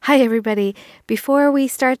Hi, everybody. Before we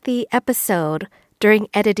start the episode, during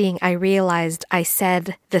editing, I realized I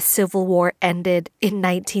said the Civil War ended in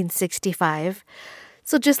 1965.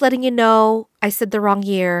 So just letting you know, I said the wrong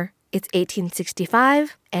year. It's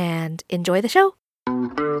 1865, and enjoy the show.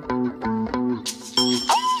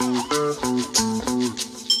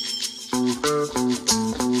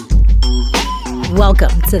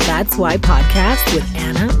 Welcome to That's Why Podcast with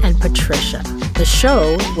Anna and Patricia, the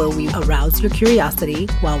show where we arouse your curiosity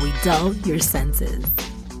while we dull your senses.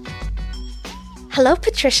 Hello,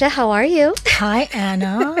 Patricia. How are you? Hi,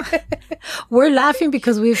 Anna. We're laughing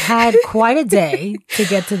because we've had quite a day to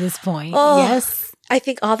get to this point. Oh, yes. I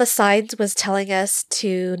think all the signs was telling us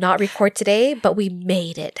to not record today, but we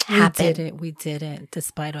made it happen. We did it,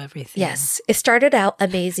 despite everything. Yes. It started out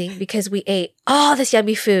amazing because we ate all this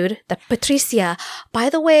yummy food that Patricia, by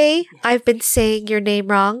the way, I've been saying your name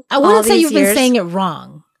wrong. I wouldn't say you've years. been saying it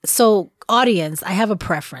wrong. So, audience, I have a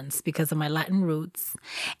preference because of my Latin roots.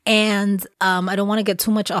 And I don't want to get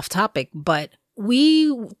too much off topic, but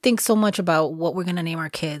we think so much about what we're going to name our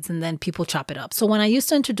kids, and then people chop it up. So when I used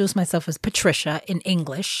to introduce myself as Patricia in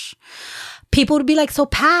English, people would be like, so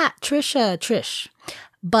Pat, Trisha, Trish.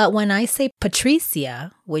 But when I say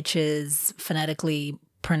Patricia, which is phonetically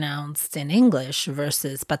pronounced in English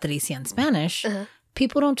versus Patricia in Spanish,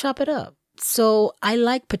 people don't chop it up. So I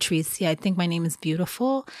like Patricia. I think my name is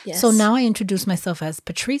beautiful. Yes. So now I introduce myself as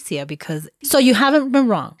Patricia because, so you haven't been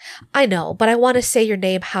wrong. I know, but I want to say your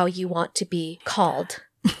name how you want to be called.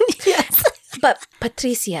 Yes. But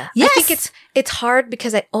Patricia. Yes. I think it's hard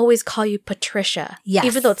because I always call you Patricia. Yes.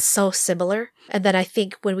 Even though it's so similar. And then I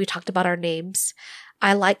think when we talked about our names,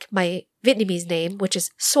 I like my Vietnamese name, which is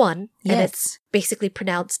Swan. Yes. And it's basically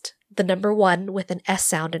pronounced the number 1 with an S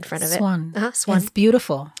sound in front of it. Swan. Swan. It's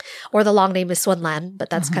beautiful. Or the long name is Swan Lan, but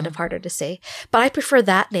that's kind of harder to say. But I prefer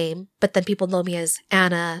that name, but then people know me as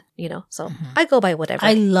Anna, so I go by whatever.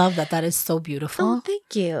 I love that. That is so beautiful. Oh,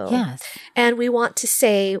 thank you. Yes. And we want to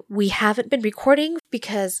say we haven't been recording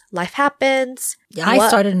because life happens. Yeah, I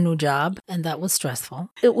started a new job and that was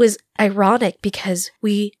stressful. It was ironic because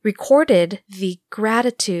we recorded the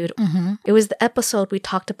gratitude. It was the episode we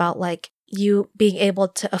talked about like you being able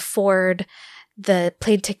to afford the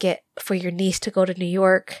plane ticket for your niece to go to New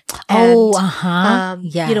York. And,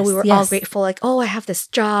 Yes. we were all grateful, like, oh, I have this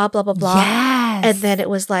job, blah, blah, blah. Yes. And then it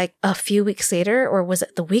was like a few weeks later, or was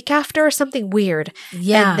it the week after or something weird?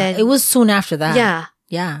 Yeah. And then, it was soon after that. Yeah.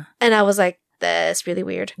 Yeah. And I was like, that's really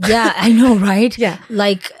weird. Yeah, I know, right? Yeah.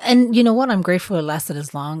 Like, and you know what? I'm grateful it lasted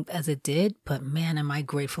as long as it did, but man, am I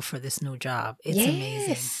grateful for this new job. It's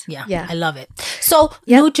amazing. Yeah. I love it. So,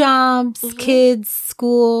 new jobs, kids,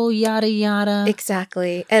 school, yada, yada.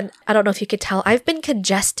 Exactly. And I don't know if you could tell, I've been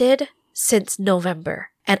congested since November.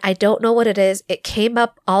 And I don't know what it is. It came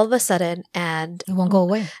up all of a sudden and It won't go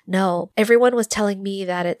away. No, everyone was telling me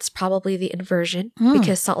that it's probably the inversion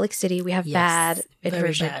because Salt Lake City, we have bad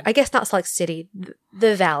inversion. Bad. I guess not Salt Lake City,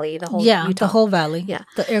 the valley, the whole Utah. The whole valley. Yeah.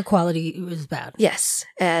 The air quality is bad. Yes.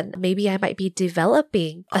 And maybe I might be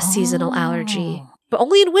developing a seasonal allergy, but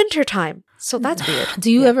only in wintertime. So that's weird.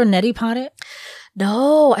 Do you ever neti pot it?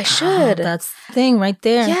 No, I should. That's the thing right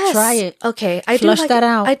there. Yes. Try it. Okay. Flush that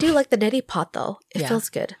out. I do like the neti pot though. It feels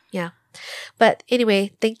good. Yeah. But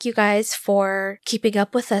anyway, thank you guys for keeping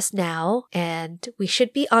up with us now. And we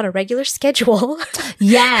should be on a regular schedule.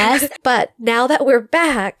 Yes. But now that we're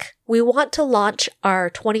back, we want to launch our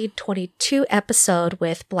 2022 episode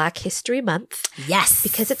with Black History Month. Yes.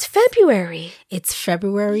 Because it's February. It's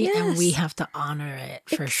February and Yes. we have to honor it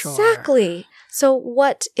for sure. Exactly. So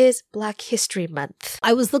what is Black History Month?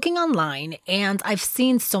 I was looking online and I've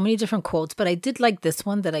seen so many different quotes, but I did like this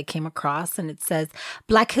one that I came across and it says,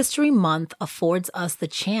 Black History Month affords us the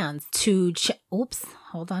chance to... Oops,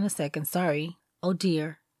 hold on a second. Sorry. Oh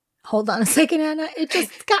dear. Hold on a second, Anna. It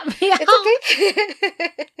just got me out. It's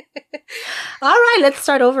okay. All right, let's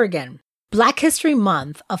start over again. Black History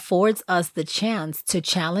Month affords us the chance to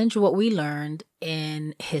challenge what we learned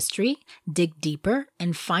in history, dig deeper,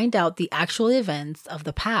 and find out the actual events of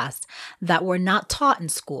the past that were not taught in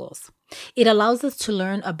schools. It allows us to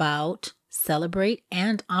learn about, celebrate,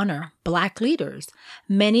 and honor Black leaders.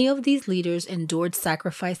 Many of these leaders endured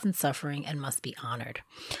sacrifice and suffering and must be honored.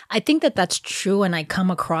 I think that that's true, and I come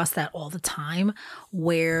across that all the time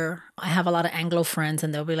where I have a lot of Anglo friends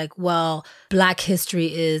and they'll be like, well, Black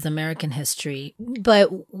history is American history.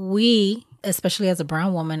 But we especially as a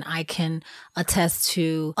brown woman, I can attest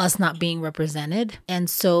to us not being represented. And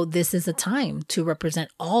so this is a time to represent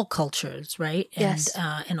all cultures, right? Yes.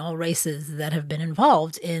 And all races that have been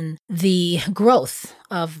involved in the growth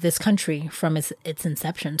of this country from its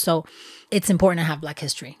inception. So it's important to have Black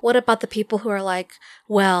history. What about the people who are like,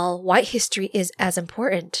 well, white history is as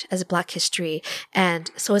important as Black history,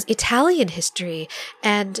 and so is Italian history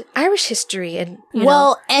and Irish history, and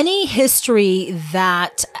well, any history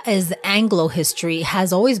that is Anglo history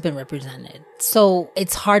has always been represented. So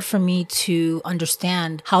it's hard for me to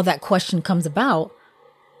understand how that question comes about.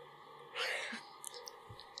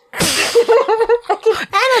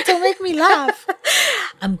 Anna, don't make me laugh.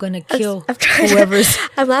 I'm gonna kill whoever's.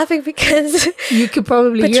 I'm laughing because you could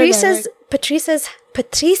probably hear that, right?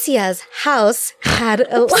 Patricia's house had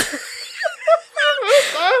a.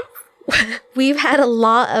 We've had a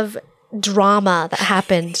lot of drama that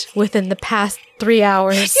happened within the past 3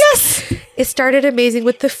 hours. Yes, it started amazing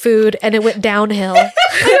with the food, and it went downhill. I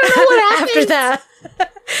don't know what happened after that.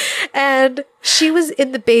 And she was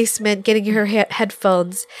in the basement getting her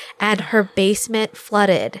headphones, and her basement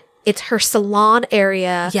flooded. It's her salon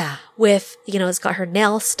area. Yeah. With, it's got her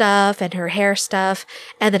nail stuff and her hair stuff.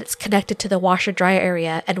 And then it's connected to the washer dryer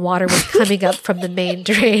area, and water was coming up from the main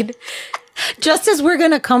drain. Just as we're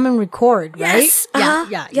going to come and record, right? Yes.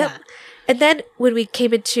 Yeah. And then when we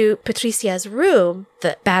came into Patricia's room,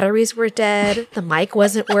 the batteries were dead. The mic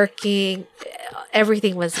wasn't working.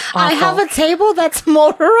 Everything was awful. I have a table that's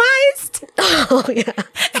motorized. Oh, yeah.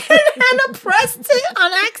 And Hannah pressed it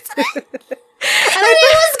on accident. And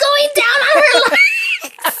it was going down on her legs.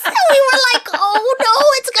 And we were like, oh no,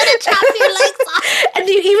 it's going to chop your legs off. And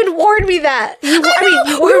you even warned me that. We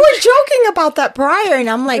were joking about that prior. And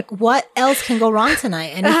I'm like, what else can go wrong tonight?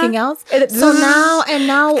 Anything else? So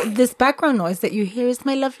now this background noise that you hear is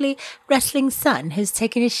my lovely wrestling son who's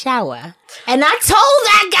taking a shower. And I told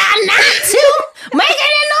that guy not to make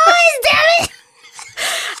any noise, damn it.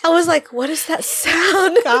 I was like, what is that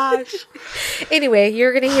sound? Gosh. Anyway,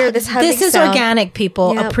 you're going to hear this humming This is sound. Organic,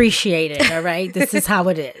 people. Yep. Appreciate it, all right? This is how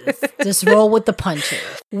it is. Just roll with the punches.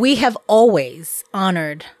 We have always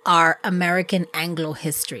honored our American Anglo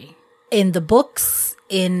history. In the books,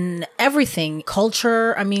 in everything,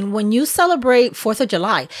 culture. I mean, when you celebrate 4th of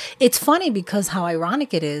July, it's funny because how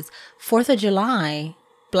ironic it is. 4th of July,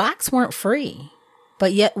 Blacks weren't free.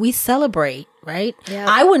 But yet we celebrate, right? Yeah.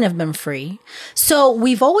 I wouldn't have been free. So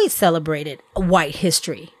we've always celebrated white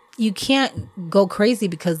history. You can't go crazy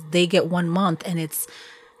because they get 1 month and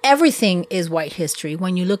everything is white history.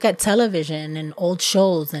 When you look at television and old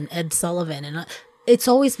shows and Ed Sullivan, and it's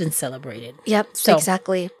always been celebrated. Yep,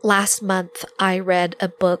 exactly. Last month, I read a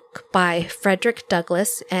book by Frederick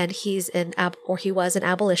Douglass, and he was an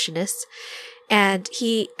abolitionist. And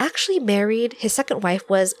he actually married, his second wife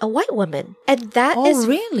was a white woman. And that is... Oh,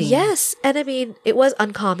 really? Yes. And I mean, it was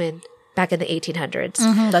uncommon back in the 1800s.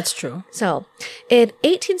 Mm-hmm, that's true. So, in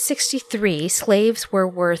 1863, slaves were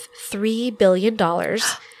worth $3 billion,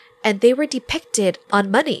 and they were depicted on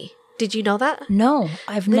money. Did you know that? No,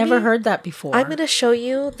 I've never heard that before. I'm going to show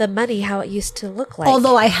you the money, how it used to look like.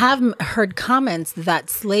 Although I have heard comments that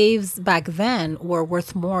slaves back then were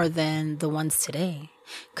worth more than the ones today.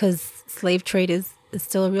 Because slave trade is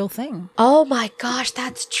still a real thing. Oh my gosh,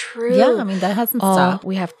 that's true. Yeah, I mean, that hasn't stopped.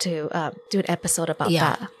 We have to do an episode about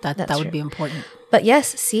that. That would be important. But yes,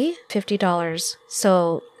 see, $50.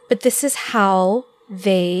 So, but this is how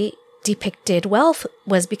they depicted wealth,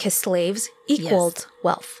 was because slaves equaled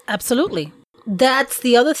wealth. Absolutely. That's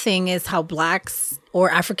the other thing, is how Blacks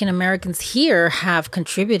or African Americans here have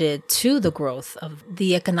contributed to the growth of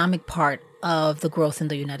the economic part of the growth in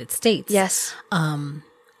the United States. Yes.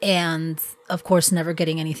 And of course, never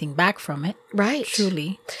getting anything back from it. Right.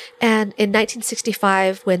 Truly. And in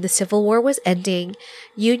 1965, when the Civil War was ending,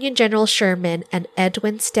 Union General Sherman and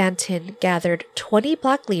Edwin Stanton gathered 20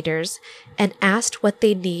 Black leaders and asked what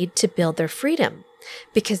they need to build their freedom.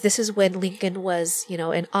 Because this is when Lincoln was,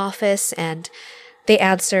 in office, and they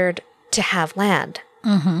answered to have land.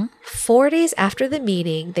 Mm-hmm. 4 days after the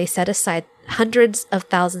meeting, they set aside hundreds of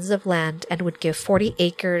thousands of land and would give 40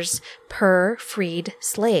 acres per freed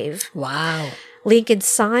slave. Wow. Lincoln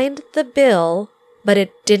signed the bill, but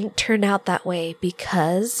it didn't turn out that way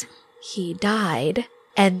because he died.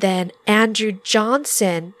 And then Andrew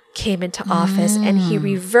Johnson came into office and he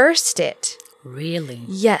reversed it. Really?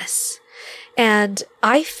 Yes. And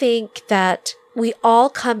I think that we all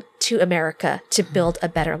come to America to build a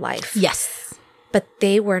better life. Yes. But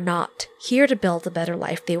they were not here to build a better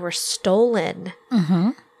life. They were stolen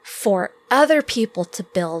for other people to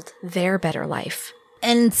build their better life.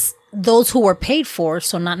 those who were paid for,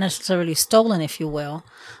 so not necessarily stolen, if you will,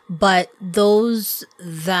 but those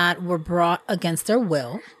that were brought against their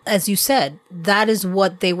will, as you said, that is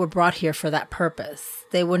what they were brought here for, that purpose.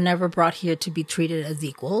 They were never brought here to be treated as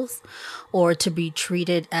equals or to be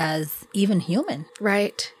treated as even human.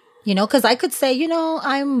 Right. You know, because I could say, you know,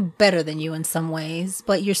 I'm better than you in some ways,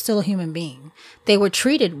 but you're still a human being. They were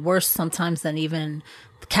treated worse sometimes than even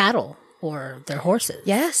cattle or their horses.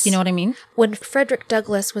 Yes. You know what I mean? When Frederick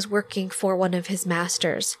Douglass was working for one of his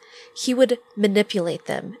masters, he would manipulate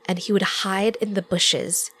them and he would hide in the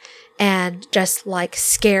bushes and just like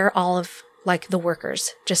scare all of like the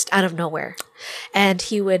workers just out of nowhere. And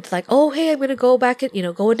he would like, oh, hey, I'm going to go back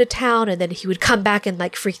and, go into town. And then he would come back and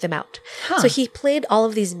like freak them out. So he played all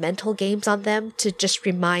of these mental games on them to just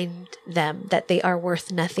remind them that they are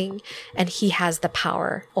worth nothing and he has the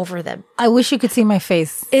power over them. I wish you could see my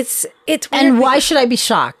face. It's weird. And why should I be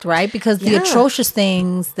shocked, right? Because the atrocious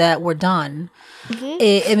things that were done,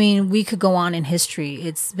 I mean, we could go on in history.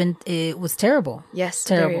 It was terrible. Yes.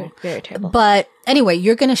 Terrible. Very, very terrible. But anyway,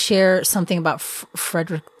 you're going to share something about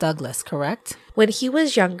Frederick Douglass, correct? When he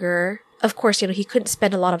was younger, of course, he couldn't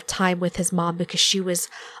spend a lot of time with his mom because she was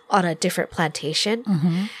on a different plantation.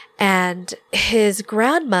 Mm-hmm. And his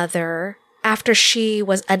grandmother, after she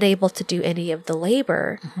was unable to do any of the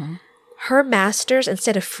labor, her masters,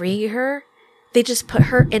 instead of freeing her, they just put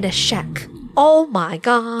her in a shack. Oh my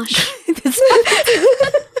gosh.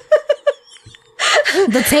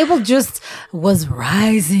 The table just was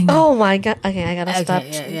rising. Oh my God. Okay, I gotta stop.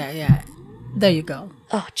 Yeah. There you go.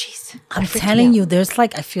 Oh, jeez. I'm telling you,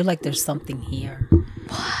 I feel like there's something here.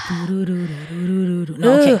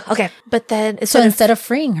 No, okay. But then instead of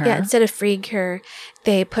freeing her. Yeah, instead of freeing her,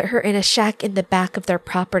 they put her in a shack in the back of their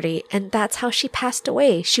property. And that's how she passed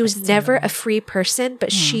away. She was never a free person,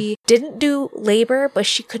 but she didn't do labor, but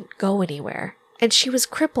she couldn't go anywhere. And she was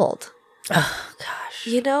crippled. Oh,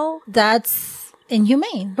 gosh. That's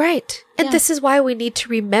inhumane. Right. And this is why we need to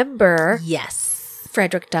remember. Yes.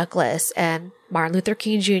 Frederick Douglass and Martin Luther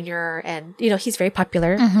King Jr. And, he's very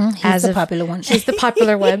popular. He's the popular one. He's the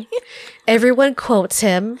popular one. Everyone quotes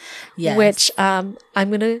him, which I'm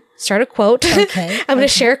going to start a quote. Okay. I'm going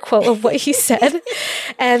to share a quote of what he said.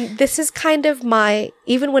 And this is kind of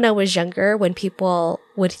even when I was younger, when people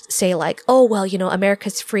would say like, oh, well,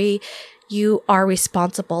 America's free. You are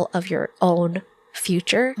responsible of your own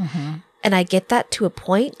future. Mm-hmm. And I get that to a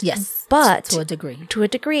point. Yes. But to a degree. To a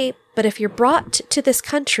degree. But if you're brought to this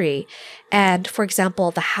country and, for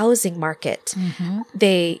example, the housing market,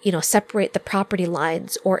 they, separate the property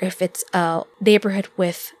lines, or if it's a neighborhood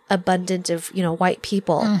with abundance of, white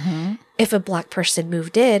people, if a black person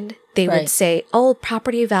moved in, they would say, oh,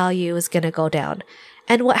 property value is going to go down.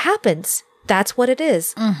 And what happens? That's what it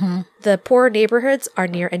is. Mm-hmm. The poorer neighborhoods are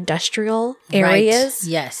near industrial areas.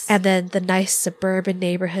 Right. Yes. And then the nice suburban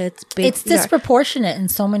neighborhoods. It's disproportionate in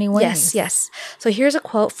so many ways. Yes. So here's a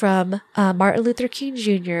quote from Martin Luther King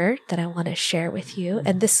Jr. that I want to share with you.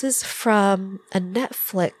 And this is from a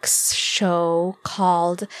Netflix show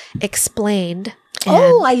called Explained.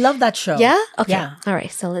 And I love that show. Yeah? Okay. Yeah. All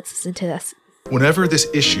right. So let's listen to this. Whenever this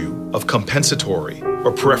issue of compensatory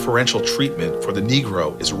or preferential treatment for the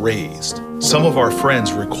Negro is raised, some of our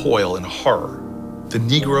friends recoil in horror. The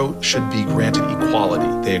Negro should be granted equality,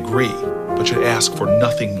 they agree, but should ask for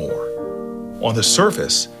nothing more. On the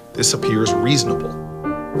surface, this appears reasonable,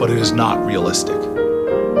 but it is not realistic.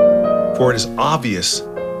 For it is obvious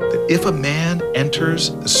that if a man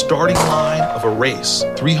enters the starting line of a race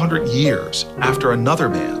 300 years after another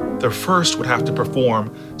man, the first would have to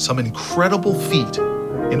perform some incredible feat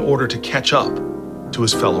in order to catch up to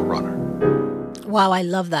his fellow runner. Wow, I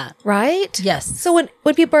love that. Right? Yes. So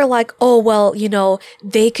when people are like, oh, well,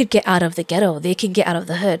 they could get out of the ghetto, they can get out of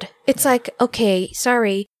the hood. It's like, okay,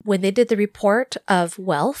 sorry. When they did the report of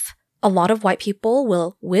wealth, a lot of white people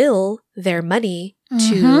will their money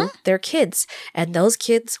to their kids, and those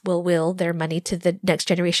kids will will their money to the next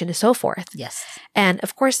generation and so forth. Yes. And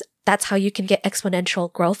of course, that's how you can get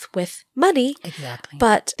exponential growth with money. Exactly.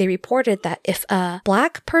 But they reported that if a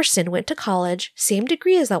black person went to college, same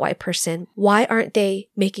degree as that white person, why aren't they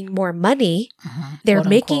making more money? They're Quote,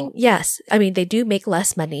 making, unquote. yes, I mean, they do make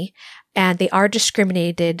less money, and they are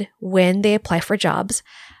discriminated when they apply for jobs.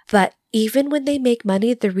 But even when they make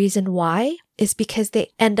money, the reason why is because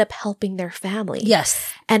they end up helping their family.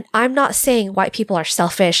 Yes. And I'm not saying white people are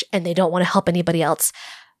selfish and they don't want to help anybody else.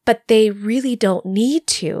 but they really don't need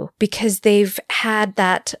to because they've had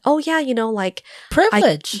that, like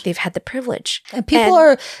privilege. They've had the privilege. And people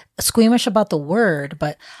are squeamish about the word,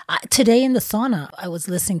 but today in the sauna, I was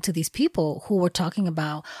listening to these people who were talking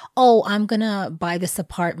about, I'm going to buy this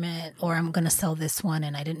apartment or I'm going to sell this one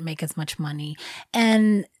and I didn't make as much money.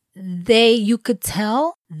 And you could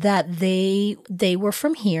tell that they were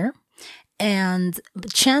from here. And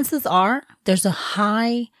chances are there's a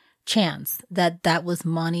high chance that was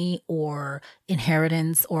money or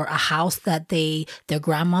inheritance or a house that their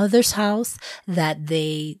grandmother's house that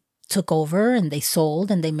they took over and they sold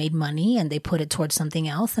and they made money and they put it towards something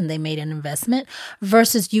else and they made an investment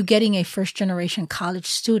versus you getting a first generation college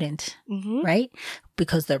student, right?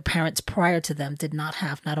 Because their parents prior to them did not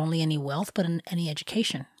have not only any wealth, but any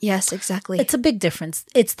education. Yes, exactly. It's a big difference.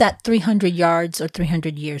 It's that 300 yards or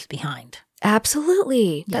 300 years behind.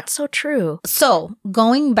 Absolutely. Yeah. That's so true. So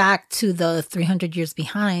going back to the 300 years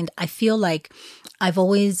behind, I feel like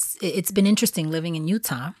it's been interesting living in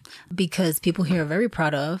Utah because people here are very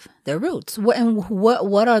proud of their roots.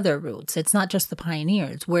 What are their roots? It's not just the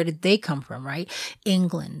pioneers. Where did they come from, right?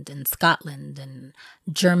 England and Scotland and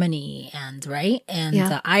Germany and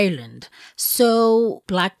Ireland. So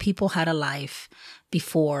Black people had a life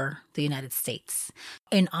before the United States.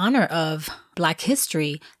 In honor of Black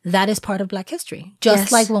history, that is part of Black history.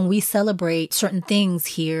 Just like when we celebrate certain things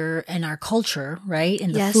here in our culture, right?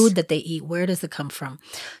 And the food that they eat, where does it come from?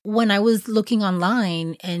 When I was looking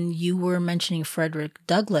online and you were mentioning Frederick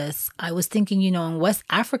Douglass, I was thinking, in West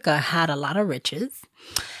Africa had a lot of riches.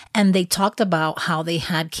 And they talked about how they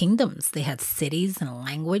had kingdoms. They had cities and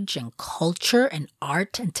language and culture and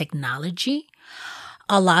art and technology.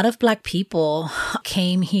 A lot of Black people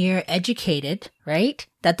came here educated, right?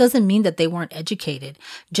 That doesn't mean that they weren't educated.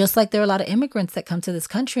 Just like there are a lot of immigrants that come to this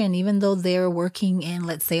country, and even though they're working in,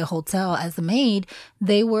 let's say, a hotel as a maid,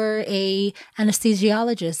 they were a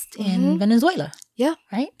anesthesiologist in Venezuela. Yeah.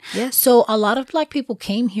 Right? Yes. So a lot of Black people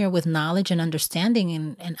came here with knowledge and understanding,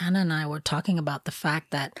 and Anna and I were talking about the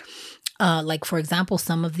fact that like, for example,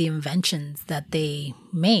 some of the inventions that they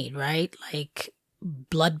made, right? Like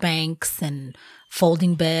blood banks and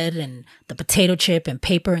folding bed and the potato chip and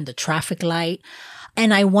paper and the traffic light.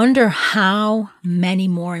 And I wonder how many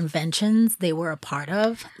more inventions they were a part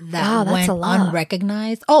of that went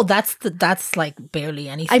unrecognized. Oh, that's like barely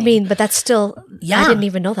anything. I mean, but that's still, I didn't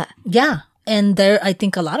even know that. Yeah. And I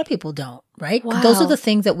think a lot of people don't, right? Wow. Those are the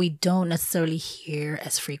things that we don't necessarily hear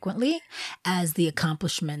as frequently as the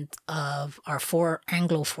accomplishment of our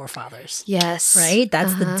Anglo forefathers. Yes. Right?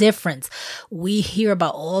 That's the difference. We hear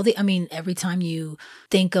about every time you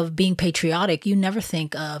think of being patriotic, you never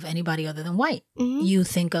think of anybody other than white. You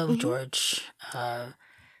think of George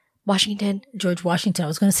Washington. I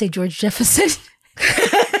was going to say George Jefferson.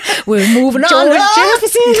 We're moving George on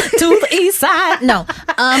Jefferson to the east side. No,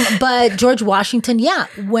 but George Washington,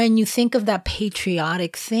 when you think of that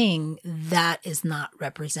patriotic thing, that is not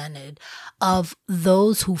represented of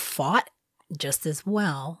those who fought just as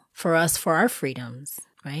well for us, for our freedoms,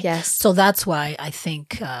 right? Yes. So that's why I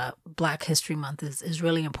think Black History Month is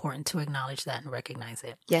really important to acknowledge that and recognize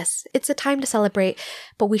it. Yes. It's a time to celebrate,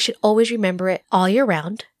 but we should always remember it all year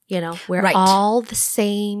round. We're all the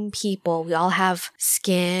same people. We all have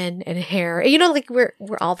skin and hair. Like we're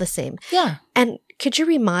all the same. Yeah. And could you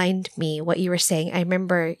remind me what you were saying? I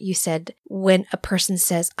remember you said when a person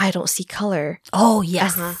says, I don't see color. Oh,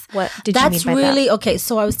 yes. What did you mean by that? That's really, okay,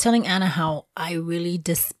 so I was telling Anna how I really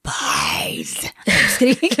despise. I'm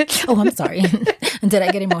kidding. Oh, I'm sorry. Did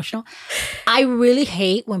I get emotional? I really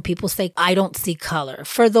hate when people say, I don't see color.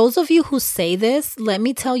 For those of you who say this, let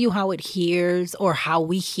me tell you how it hears or how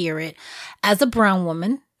we hear it. As a brown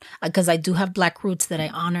woman, because I do have Black roots that I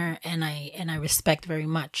honor and I respect very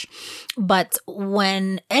much. But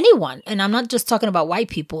when anyone, and I'm not just talking about white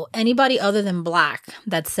people, anybody other than Black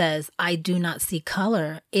that says, I do not see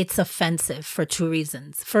color, it's offensive for two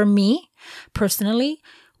reasons. For me, personally,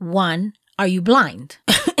 one, are you blind?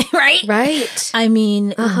 Right? Right. I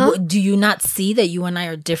mean, do you not see that you and I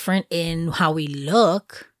are different in how we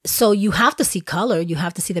look? So you have to see color. You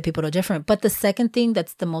have to see that people are different. But the second thing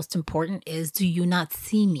that's the most important is, do you not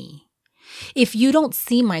see me? If you don't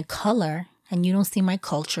see my color and you don't see my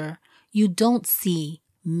culture, you don't see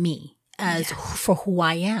me as for who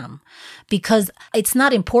I am. Because it's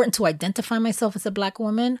not important to identify myself as a Black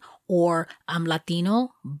woman or I'm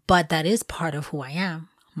Latino, but that is part of who I am.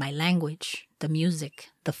 My language, the music,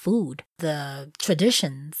 the food, the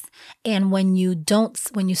traditions. And when you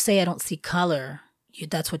say I don't see color,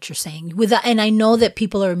 that's what you're saying. And I know that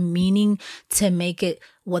people are meaning to make it,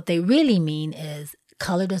 what they really mean is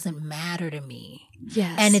color doesn't matter to me.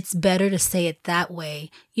 Yes. And it's better to say it that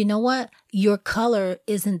way. You know what? Your color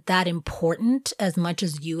isn't that important as much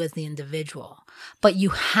as you as the individual. But you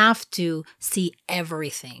have to see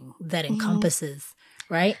everything that encompasses,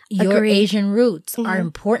 right? Your Agreed. Asian roots are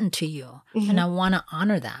important to you. And I want to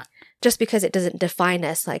honor that. Just because it doesn't define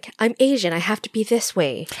us, like, I'm Asian, I have to be this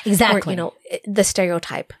way. Exactly. Or, you know, the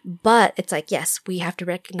stereotype. But it's like, yes, we have to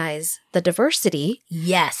recognize the diversity.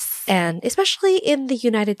 Yes. And especially in the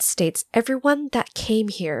United States, everyone that came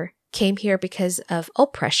here because of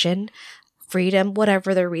oppression, freedom,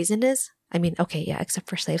 whatever their reason is. I mean, okay, yeah, except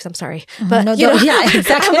for slaves. I'm sorry. But, No, you know, yeah,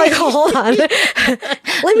 exactly. I'm like, hold on.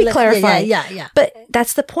 Let me clarify. Yeah. But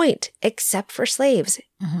that's the point, except for slaves.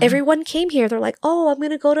 Everyone came here. They're like, oh, I'm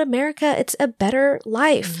going to go to America. It's a better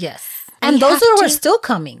life. Yes. We And those have are to- still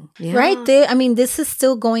coming, Yeah. right? This is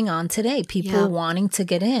still going on today. People wanting to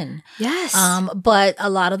get in. Yes. But a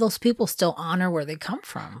lot of those people still honor where they come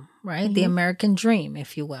from, right? The American dream,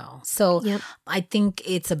 if you will. So Yep. I think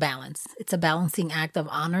it's a balance. It's a balancing act of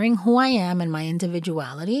honoring who I am and my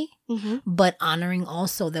individuality, but honoring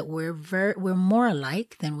also that we're more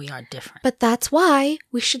alike than we are different. But that's why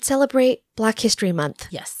we should celebrate Black History Month.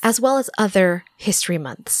 Yes. As well as other history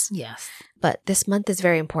months. Yes. But this month is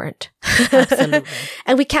very important. Absolutely.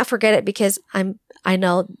 And we can't forget it because I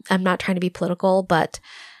know I'm not trying to be political, but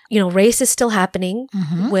you know, race is still happening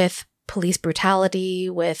with police brutality,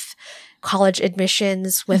 with college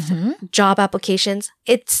admissions, with job applications.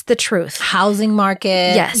 It's the truth. Housing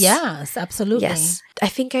market. Yes. Yes, absolutely. Yes. I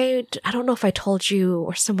think I don't know if I told you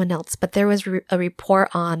or someone else, but there was a report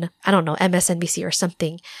on, I don't know, MSNBC or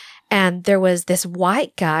something. And there was this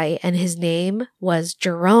white guy and his name was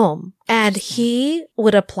Jerome. And he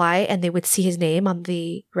would apply and they would see his name on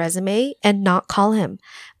the resume and not call him.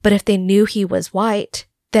 But if they knew he was white,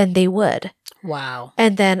 then they would. Wow.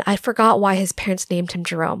 And then I forgot why his parents named him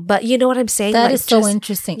Jerome. But you know what I'm saying? That Like, is so just-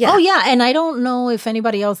 interesting. yeah. Oh, yeah. And I don't know if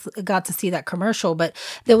anybody else got to see that commercial, but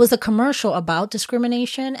there was a commercial about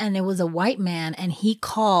discrimination and it was a white man and he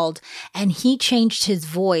called and he changed his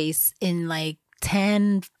voice in like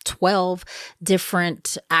 10, 12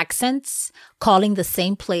 different accents, calling the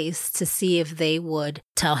same place to see if they would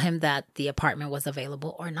tell him that the apartment was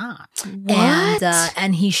available or not. What?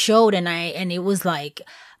 And he showed and it was like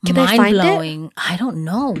Can I find it? mind-blowing. I don't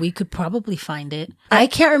know. We could probably find it. I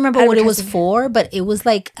can't remember what it was advertising. for, but it was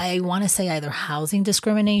like, I want to say either housing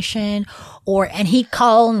discrimination and he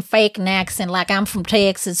called in fake accent like I'm from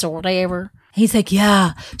Texas or whatever. He's like,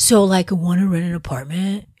 yeah, so like I want to rent an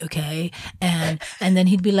apartment, okay? And then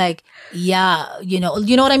he'd be like, yeah, you know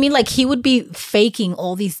what I mean? Like he would be faking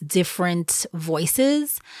all these different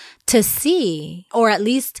voices to see, or at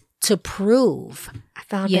least to prove, I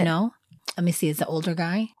found you it. know? Let me see, is the older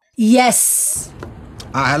guy? Yes.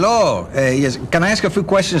 Hello. Yes. Can I ask a few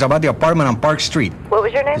questions about the apartment on Park Street? What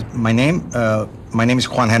was your name? My name is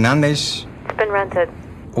Juan Hernandez. It's been rented.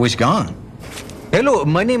 Oh, it's gone. Hello,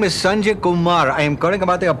 my name is Sanjay Kumar. I am calling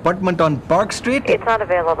about the apartment on Park Street. It's not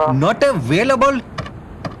available. Not available?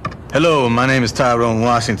 Hello, my name is Tyrone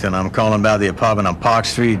Washington. I'm calling about the apartment on Park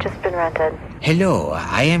Street. Just been rented. Hello,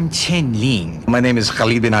 I am Chen Ling. My name is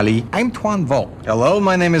Khalid bin Ali. I'm Tuan Vo. Hello,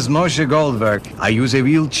 my name is Moshe Goldberg. I use a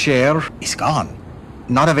wheelchair. It's gone.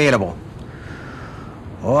 Not available.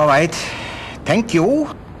 All right. Thank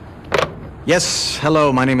you. Yes,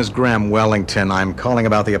 hello, my name is Graham Wellington. I'm calling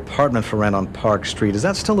about the apartment for rent on Park Street. Is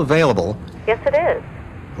that still available? Yes, it is.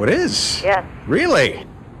 Oh, it is? Yes. Really?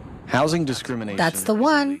 Housing discrimination. That's the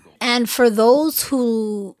one. And for those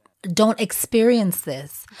who don't experience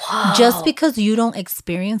this, just because you don't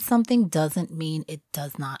experience something doesn't mean it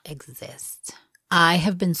does not exist. I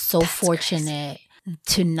have been so fortunate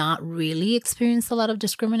to not really experience a lot of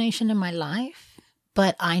discrimination in my life,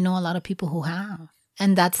 but I know a lot of people who have.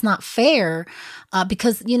 And that's not fair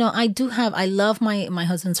because, you know, I love my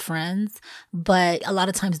husband's friends, but a lot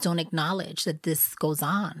of times don't acknowledge that this goes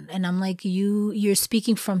on. And I'm like, you're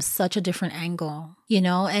speaking from such a different angle, you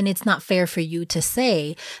know, and it's not fair for you to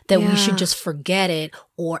say that we should just forget it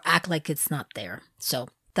or act like it's not there. So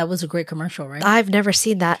that was a great commercial, right? I've never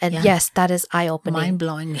seen that. And yes, that is eye-opening. Mind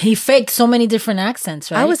blowing. He faked so many different accents,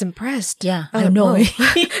 right? I was impressed. Yeah, I I know. I'm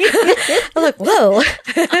like, whoa.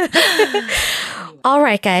 All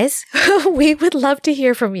right, guys, we would love to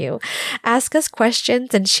hear from you. Ask us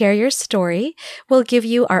questions and share your story. We'll give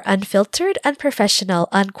you our unfiltered, unprofessional,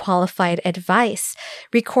 unqualified advice.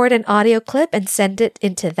 Record an audio clip and send it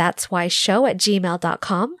into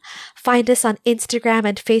that'swhyshow@gmail.com. Find us on Instagram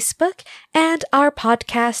and Facebook, and our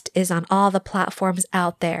podcast is on all the platforms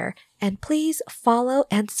out there. And please follow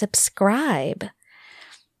and subscribe.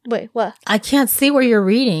 Wait, what? I can't see where you're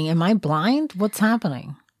reading. Am I blind? What's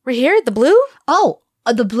happening? Right here, the blue? Oh,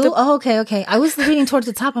 the blue. Okay. I was reading towards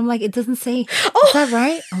the top. I'm like, it doesn't say. Is that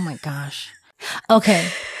right? Oh my gosh. Okay.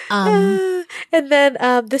 And then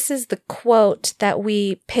this is the quote that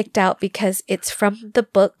we picked out because it's from the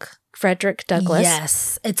book Frederick Douglass.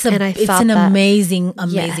 Yes, it's And I an thought that- amazing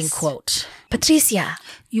Yes. quote. Patricia.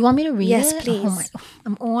 You want me to read Yes, it? please. Oh my,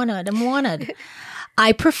 I'm honored.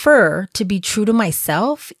 I prefer to be true to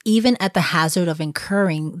myself, even at the hazard of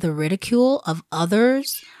incurring the ridicule of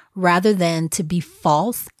others, rather than to be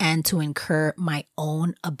false and to incur my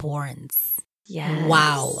own abhorrence. Yes.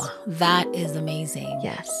 Wow, that is amazing.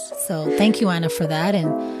 Yes. So thank you, Anna, for that.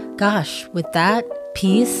 And gosh, with that,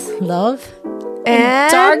 peace, love,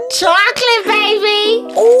 And dark chocolate, baby.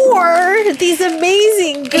 or these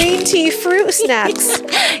amazing green tea fruit snacks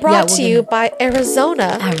brought we're to you by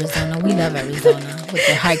Arizona. Arizona. We love Arizona with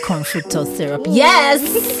the high corn fructose syrup. Yes.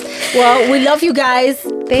 Well, we love you guys.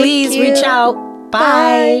 Please you. reach out.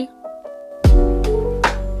 Bye. Bye.